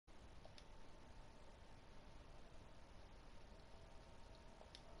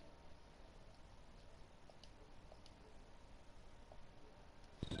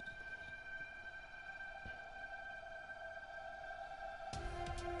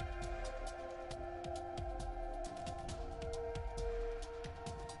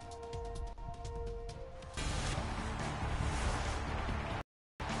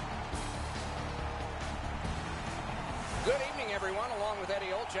everyone. Along with Eddie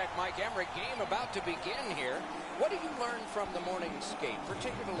Olczyk, Mike Emmerich. Game about to begin here. What did you learn from the morning skate,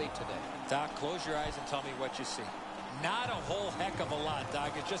 particularly today? Doc, close your eyes and tell me what you see. Not a whole heck of a lot,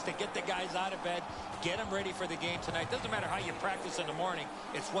 Doc. It's just to get the guys out of bed, get them ready for the game tonight. Doesn't matter how you practice in the morning.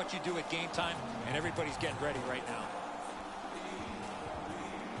 It's what you do at game time, and everybody's getting ready right now.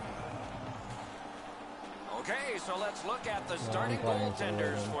 Okay, so let's look at the starting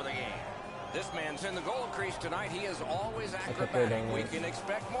goaltenders for the game. This man's in the goal crease tonight. He is always acrobatic. We can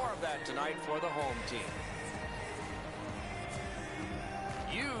expect more of that tonight for the home team.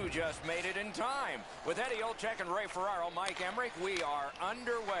 You just made it in time. With Eddie Olczyk and Ray Ferraro, Mike Emmerich, we are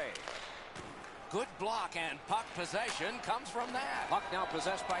underway. Good block, and puck possession comes from that. Puck now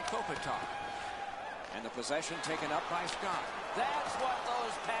possessed by Kopitar. And the possession taken up by Scott. That's what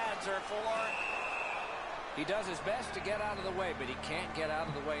those pads are for. He does his best to get out of the way, but he can't get out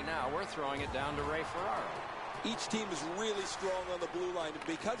of the way now. We're throwing it down to Ray Ferraro. Each team is really strong on the blue line. And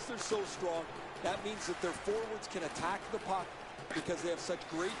because they're so strong, that means that their forwards can attack the puck because they have such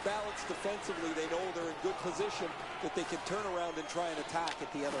great balance defensively. They know they're in good position that they can turn around and try and attack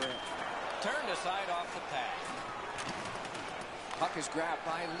at the other end. Turned aside off the pad. Puck is grabbed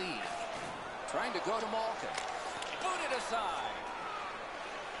by Lee. Trying to go to Malkin. Booted aside.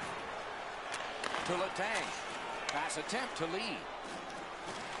 To Letang. Pass attempt to Lee.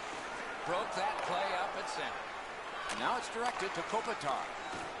 Broke that play up at center. Now it's directed to Kopitar.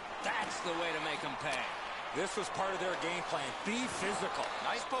 That's the way to make him pay. This was part of their game plan. Be physical.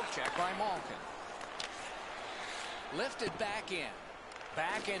 Nice poke check by Malkin. Lifted back in.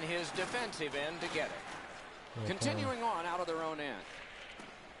 Back in his defensive end to get it. Okay. Continuing on out of their own end.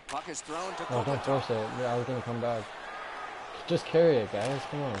 Puck is thrown to Kopitar. Don't force it. I was going to come back. Just carry it, guys.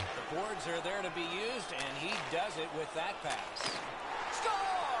 Come on. The boards are there to be used, and he does it with that pass. Score!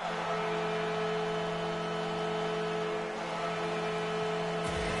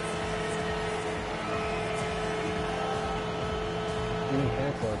 You can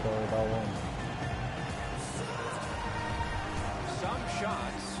cancel it though without one. Some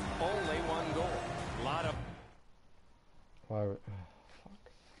shots, only one goal. A lot of... Why?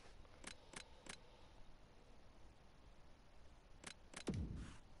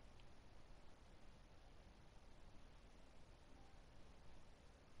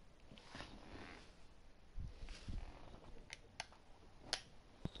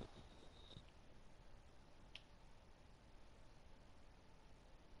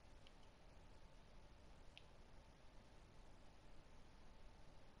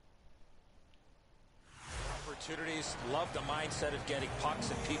 Opportunities, love the mindset of getting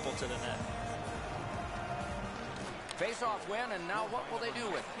pucks and people to the net. Face-off win, and now what will they do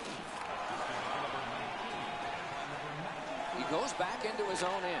with it? He goes back into his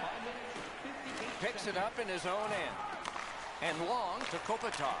own end. Picks it up in his own end. And long to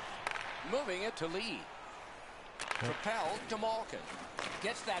Kopitar. Moving it to Lee. Propelled to Malkin.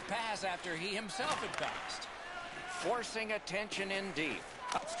 Gets that pass after he himself had passed. Forcing attention in deep.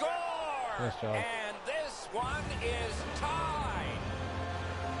 Score! Nice job. And this one is tied.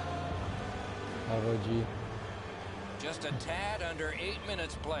 OG. Just a tad under 8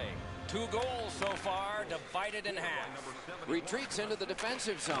 minutes played. 2 goals so far, divided in half. Retreats into the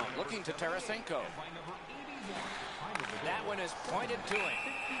defensive zone, looking to Tarasenko. That one is pointed to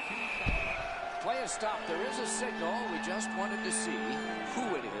him. Play is stopped. There is a signal. We just wanted to see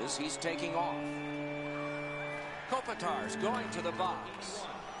who it is he's taking off. Kopitar's going to the box.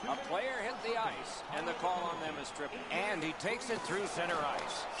 A player hit the ice, and the call on them is tripping. And he takes it through center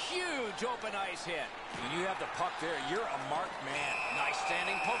ice. Huge open ice hit. When you have the puck there, you're a marked man. Nice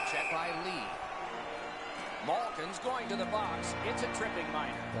standing poke check by Lee. Malkin's going to the box. It's a tripping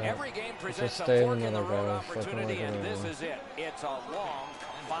minor. Yeah. Every game presents a stay fork-in-the-road guys. opportunity, and this is it. It's a long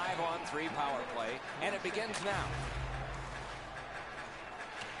 5-on-3 power play, and it begins now.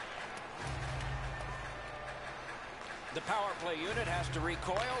 The power play unit has to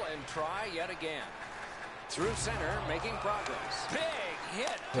recoil and try yet again. Through center, making progress. Big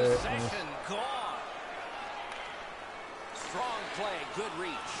hit. Possession gone. Strong play. Good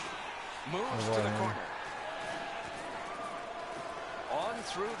reach. Moves to the corner. On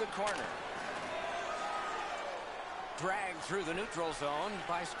through the corner. Dragged through the neutral zone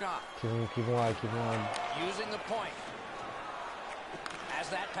by Scott. Keep him wide, keep him wide. Using the point. Has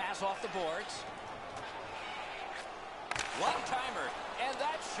that pass off the boards. One-timer, and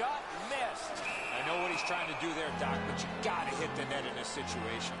that shot missed. I know what he's trying to do there, Doc, but you got to hit the net in this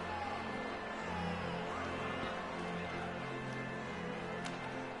situation.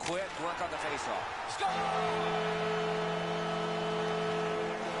 Quick work on the faceoff. Score!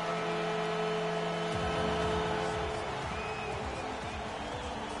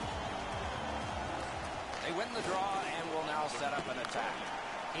 They win the draw and will now set up an attack.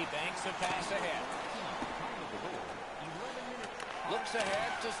 He banks a pass ahead. Looks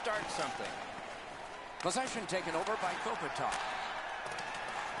ahead to start something. Possession taken over by Kopitar.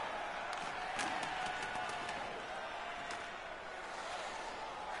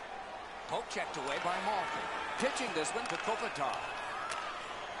 Poke checked away by Malkin. Pitching this one to Kopitar.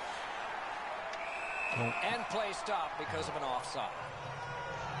 And play stopped because of an offside.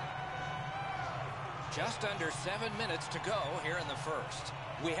 Just under 7 minutes to go here in the first.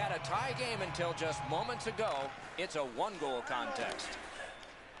 We had a tie game until just moments ago. It's a one-goal contest.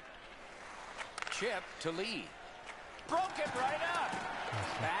 Chip to Lee. Broke it right up.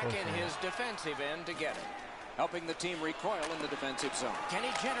 Back in his defensive end to get it. Helping the team recoil in the defensive zone. Can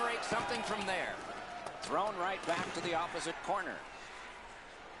he generate something from there? Thrown right back to the opposite corner.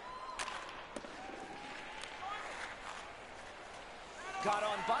 Got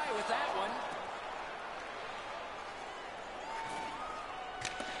on by with that one.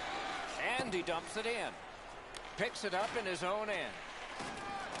 And he dumps it in. Picks it up in his own end.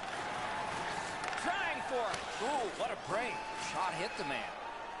 Trying for it. Ooh, what a break. Shot hit the man.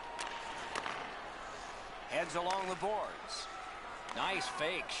 Heads along the boards. Nice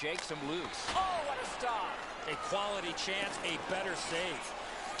fake. Shakes him loose. Oh, what a stop. A quality chance, a better save.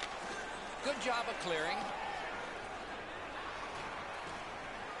 Good job of clearing.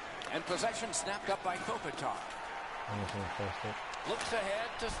 And possession snapped up by Kopitar. Looks ahead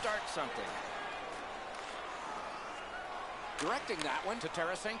to start something. Directing that one to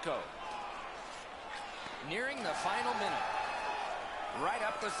Tarasenko. Nearing the final minute. Right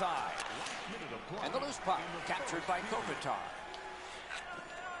up the side. And the loose puck captured by Kopitar.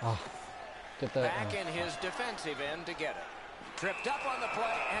 Oh, get that. Back in his defensive end to get it. Tripped up on the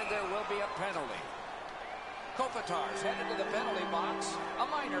play, and there will be a penalty. Kopitar's headed to the penalty box. A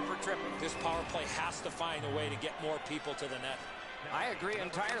minor for tripping. This power play has to find a way to get more people to the net. I agree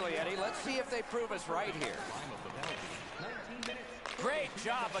entirely, Eddie. Let's see if they prove us right here. Great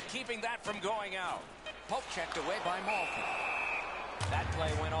job of keeping that from going out. Poke checked away by Malkin. That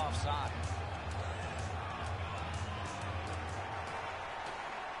play went offside.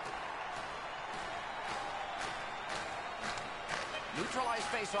 Neutralized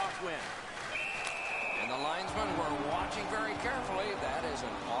face-off win. And the linesmen were watching very carefully. That is an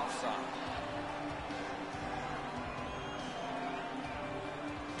offside.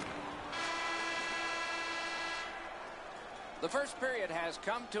 The first period has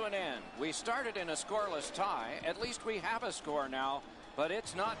come to an end. We started in a scoreless tie. At least we have a score now, but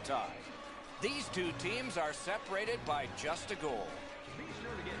it's not tied. These two teams are separated by just a goal. Be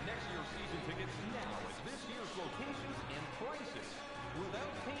sure to get next year's season tickets now at this year's locations and prices without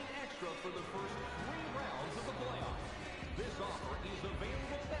paying extra for the first 3 rounds of the playoffs. This offer is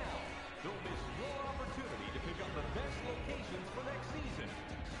available now. Don't miss your opportunity to pick up the best locations for next season.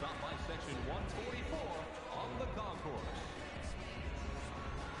 Stop by section 144 on the concourse.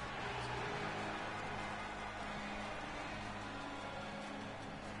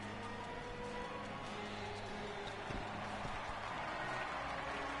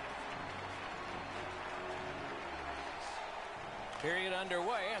 Period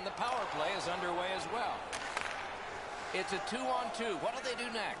underway, and the power play is underway as well. It's a 2-on-2. What do they do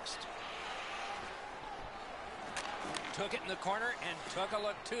next? Took it in the corner and took a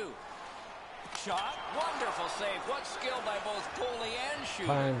look too. Shot. Wonderful save. What skill by both goalie and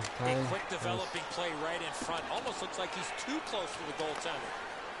shooter. A quick developing play right in front. Almost looks like he's too close to the goaltender.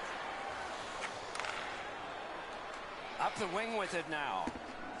 Up the wing with it now.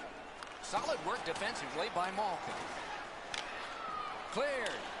 Solid work defensively by Malkin.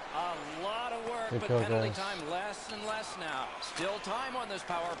 Cleared. A lot of work, but penalty time less and less now. Still time on this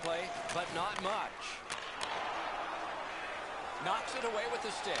power play, but not much. Knocks it away with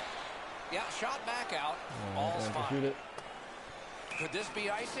the stick. Yeah, shot back out. All's fine. Could this be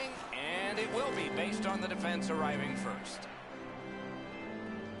icing? And it will be, based on the defense arriving first.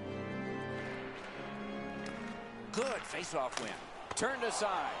 Good face-off win. Turned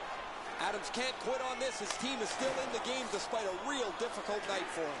aside. Adams can't quit on this. His team is still in the game despite a real difficult night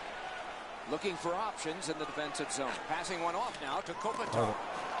for him. Looking for options in the defensive zone. Passing one off now to Kopitar.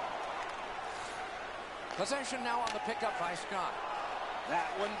 Possession now on the pickup by Scott. That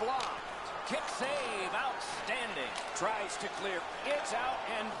one blocked. Kick save. Outstanding. Tries to clear. It's out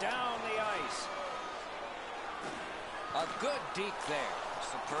and down the ice. A good deke there.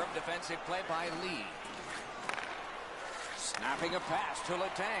 Superb defensive play by Lee. Snapping a pass to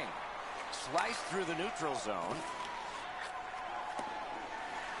Letang. Sliced through the neutral zone.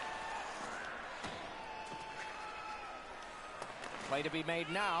 Play to be made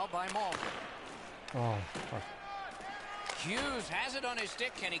now by Malkin. Oh, fuck. Hughes has it on his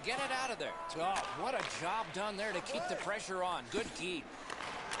stick. Can he get it out of there? Oh, what a job done there to keep the pressure on. Good keep.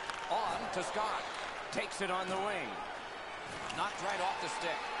 On to Scott. Takes it on the wing. Knocked right off the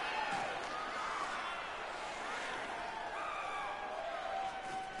stick.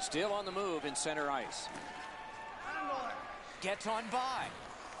 Still on the move in center ice. Gets on by.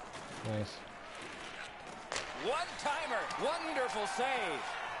 Nice. One-timer. Wonderful save.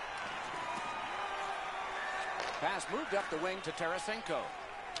 Pass moved up the wing to Tarasenko.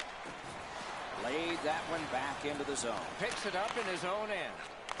 Laid that one back into the zone. Picks it up in his own end.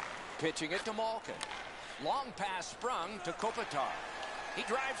 Pitching it to Malkin. Long pass sprung to Kopitar. He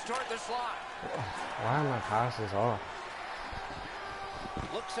drives toward the slot. Why are my passes off?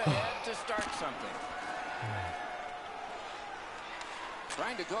 Looks ahead to start something.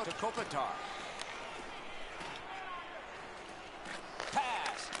 Trying to go to Kopitar.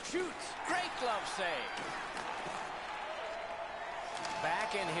 Pass. Shoots. Great glove save.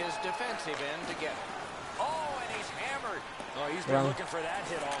 Back in his defensive end to get it. Oh, and he's hammered. Oh, he's been looking for that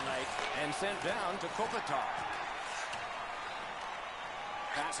hit all night. And sent down to Kopitar.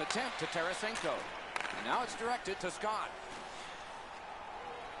 Pass attempt to Tarasenko. And now it's directed to Scott.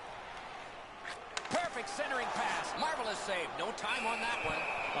 Perfect centering pass. Marvelous save. No time on that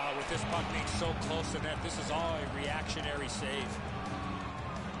one. With this puck being so close to net, this is all a reactionary save.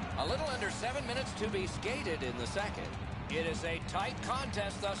 A little under 7 minutes to be skated in the second. It is a tight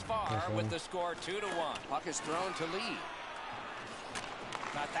contest thus far with the score 2-1. Puck is thrown to Lee.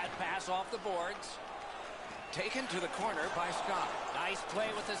 Got that pass off the boards. Taken to the corner by Scott. Nice play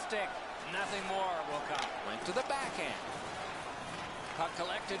with the stick. Nothing more will come. Went to the backhand. Puck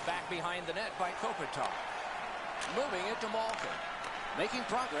collected back behind the net by Kopitar. Moving it to Malkin. Making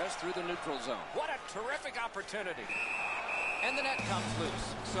progress through the neutral zone. What a terrific opportunity. And the net comes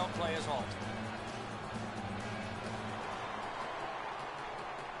loose. So play is halted.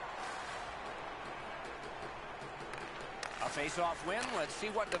 A face-off win. Let's see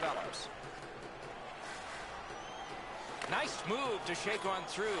what develops. Nice move to shake on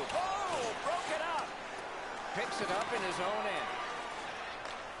through. Oh, broke it up. Picks it up in his own end.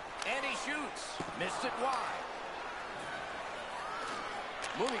 And he shoots. Missed it wide.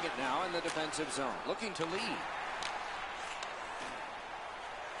 Moving it now in the defensive zone. Looking to lead.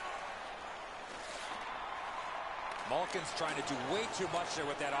 Malkin's trying to do way too much there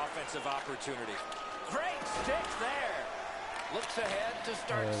with that offensive opportunity. Great stick there. Looks ahead to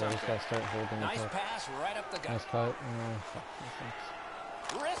start something. Start holding nice pass right up the gut. Nice cut.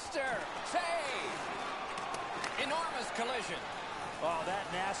 Wrister. Save. Enormous collision. Oh, that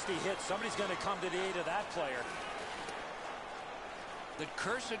nasty hit. Somebody's going to come to the aid of that player. The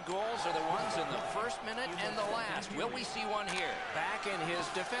cursed goals are the ones in the first minute and the last. Will we see one here? Back in his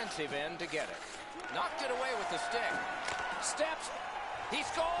defensive end to get it. Knocked it away with the stick. Steps. He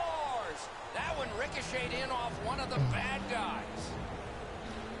scores. That one ricocheted in off one of the bad guys.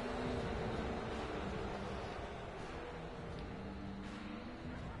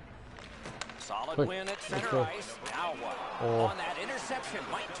 Solid win at center ice. Now what? On that interception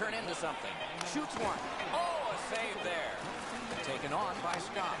might turn into something. Shoots one. Oh, a save there. Taken on by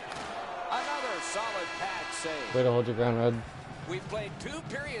Scott. Another solid pad save. Way to hold your ground, Red. We've played 2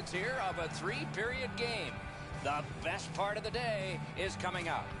 periods here of a 3-period game. The best part of the day is coming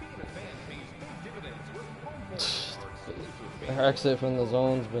up. Our exit from the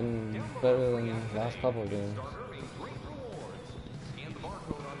zone's been better than the last couple of games.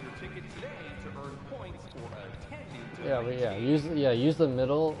 Yeah, but use the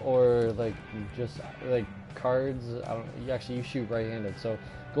middle or like just like cards. You shoot right-handed, so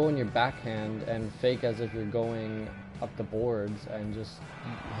go in your backhand and fake as if you're going up the boards and just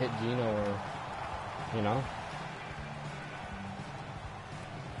hit Gino or you know.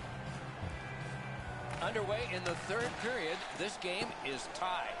 Underway in the 3rd period. This game is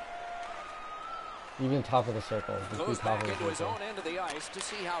tied. Even top of the circle. Goes back into his own end of the ice to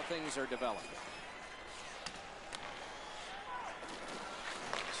see how things are developing.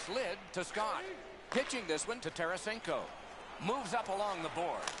 Slid to Scott. Pitching this one to Tarasenko. Moves up along the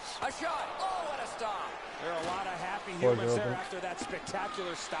boards. A shot. Oh, what a stop. There are a lot of happy humans there after that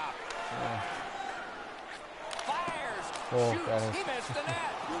spectacular stop. Yeah. Fires. Shoots. He missed the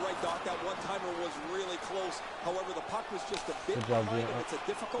net. You're right, Doc. That one-timer was really close. However, the puck was just a bit behind him. It's a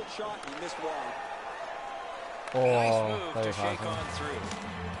difficult shot. He missed wide. Nice move to shake on through.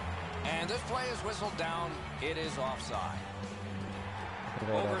 And this play is whistled down. It is offside.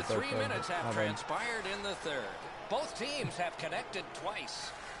 Over 3 minutes have transpired in the 3rd. Both teams have connected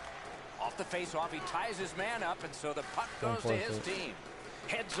twice. Off the face-off, he ties his man up, and so the puck goes to his team.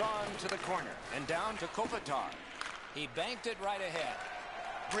 Heads on to the corner and down to Kopitar. He banked it right ahead.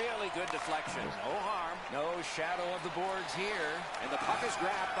 Really good deflection. No harm. No shadow of the boards here. And the puck is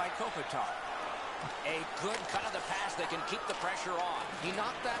grabbed by Kopitar. A good cut of the pass that can keep the pressure on. He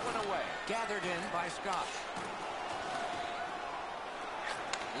knocked that one away. Gathered in by Scott.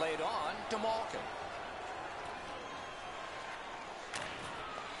 Laid on to Malkin.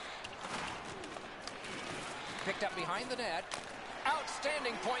 Picked up behind the net.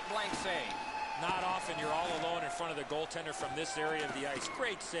 Outstanding point-blank save. Not often you're all alone in front of the goaltender from this area of the ice.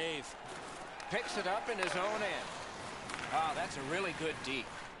 Great save. Picks it up in his own end. Ah, that's a really good D.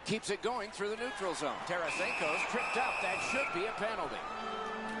 Keeps it going through the neutral zone. Tarasenko's tripped up. That should be a penalty.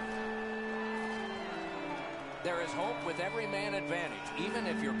 There is hope with every man advantage, even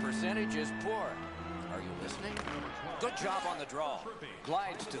if your percentage is poor. Are you listening? Good job on the draw.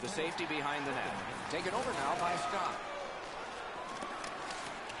 Glides to the safety behind the net. Taken over now by Scott.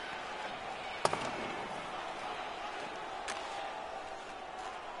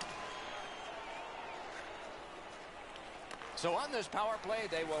 So on this power play,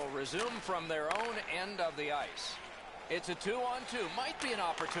 they will resume from their own end of the ice. It's a 2-on-2. Might be an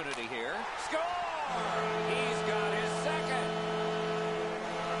opportunity here. Score! He's got his second.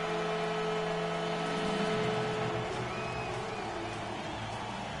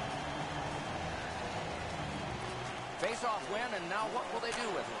 Face-off win, and now what will they do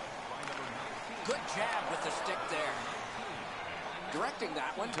with it? Good jab with the stick there. Directing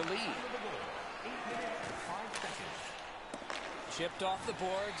that one to lead. Chipped off the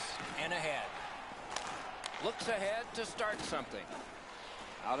boards and ahead. Looks ahead to start something.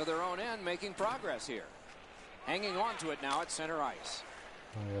 Out of their own end, making progress here. Hanging on to it now at center ice.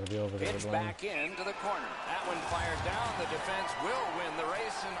 Pitch back into the corner. That one fires down. The defense will win the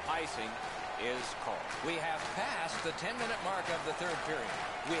race, and icing is called. We have passed the 10-minute mark of the third period.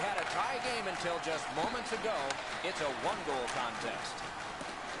 We had a tie game until just moments ago. It's a one-goal contest.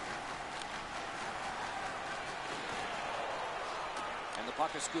 And the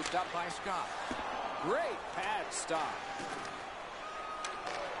puck is scooped up by Scott. Great pad stop.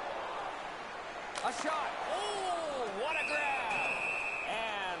 A shot. Oh, what a grab.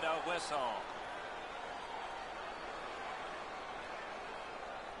 And a whistle.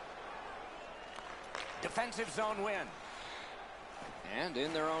 Defensive zone win. And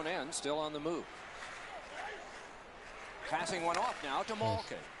in their own end, still on the move. Passing one off now to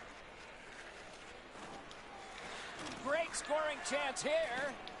Malkin. Great scoring chance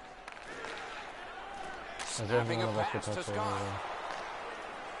here. Snapping a pass to Scott.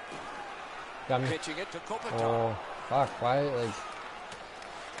 Pitching it to Kopitar. Oh, fuck, why, like...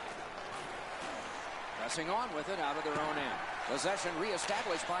 Pressing on with it out of their own end. Possession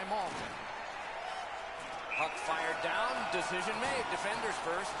reestablished by Malkin. Puck fired down. Decision made. Defenders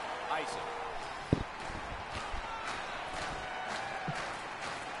first. Icing.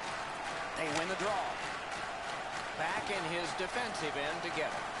 They win the draw. Back in his defensive end to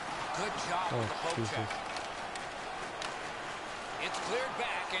get it. Good job with the poke check. It's cleared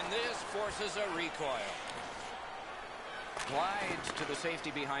back, and this forces a recoil. Glides to the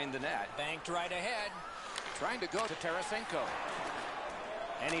safety behind the net. Banked right ahead. Trying to go to Tarasenko.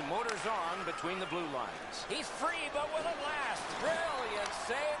 And he motors on between the blue lines. He's free, but will it last? Brilliant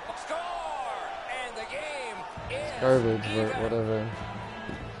save. Score! And the game is garbage, even. but whatever.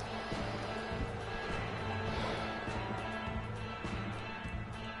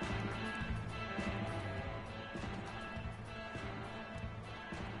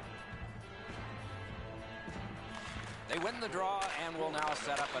 They win the draw and will now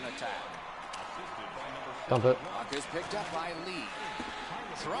set up an attack. Dump it. Puck is picked up by Lee.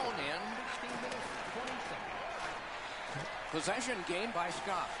 Thrown in. Possession gained by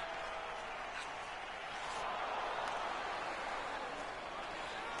Scott.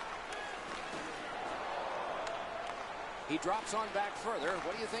 He drops on back further.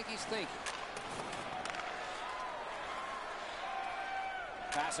 What do you think he's thinking?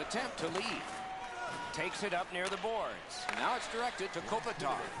 Pass attempt to Lee. Takes it up near the boards. Now it's directed to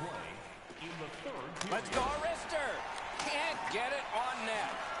Kopitar. Let's go, Rister. Can't get it on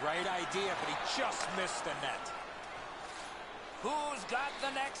net. Right idea, but he just missed the net. Who's got the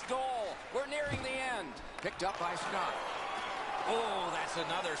next goal? We're nearing the end. Picked up by Scott. Oh, that's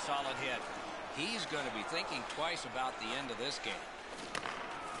another solid hit. He's going to be thinking twice about the end of this game.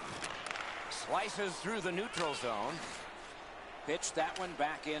 Slices through the neutral zone. Pitched that one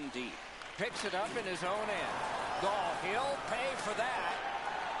back in deep. Picks it up in his own end. Oh, he'll pay for that.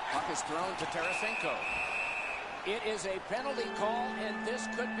 Puck is thrown to Tarasenko. It is a penalty call, and this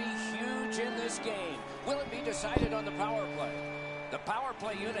could be huge in this game. Will it be decided on the power play? The power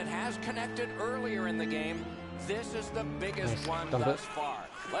play unit has connected earlier in the game. This is the biggest one thus far.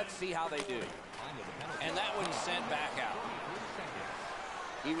 Let's see how they do. And that one's sent back out.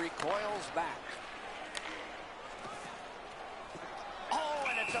 He recoils back. Oh,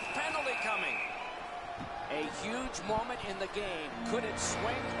 and it's a penalty coming. A huge moment in the game. Could it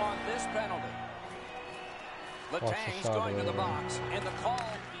swing on this penalty? Letang's going to the box, and the call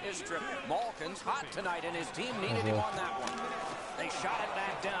is stripped. Malkin's hot tonight, and his team needed him on that one. They shot it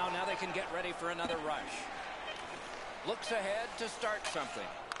back down. Now they can get ready for another rush. Looks ahead to start something.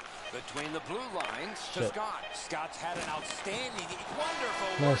 Between the blue lines to Scott. Scott's had an outstanding,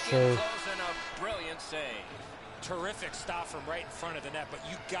 wonderful work in close and a brilliant save. Terrific stop from right in front of the net, but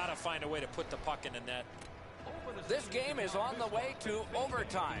you got to find a way to put the puck in the net. This game is on the way to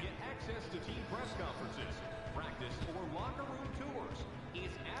overtime. Get access to team press conferences, practice, or locker room tours.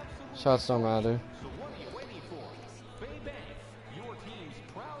 It's absolutely Shots don't matter. So what are you waiting for? Bay Bank, your team's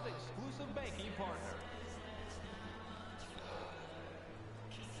proud exclusive banking partner.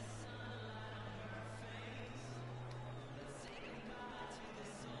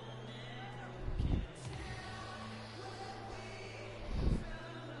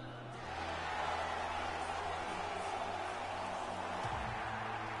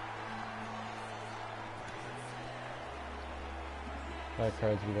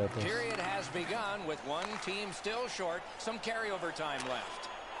 Cards, we got this. Period has begun with one team still short. Some carryover time left.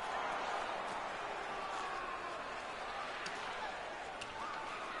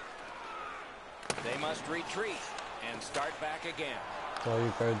 They must retreat and start back again. All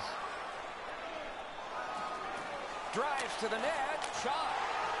your cards. Drives to the net. Shot.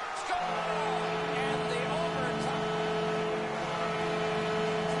 Score!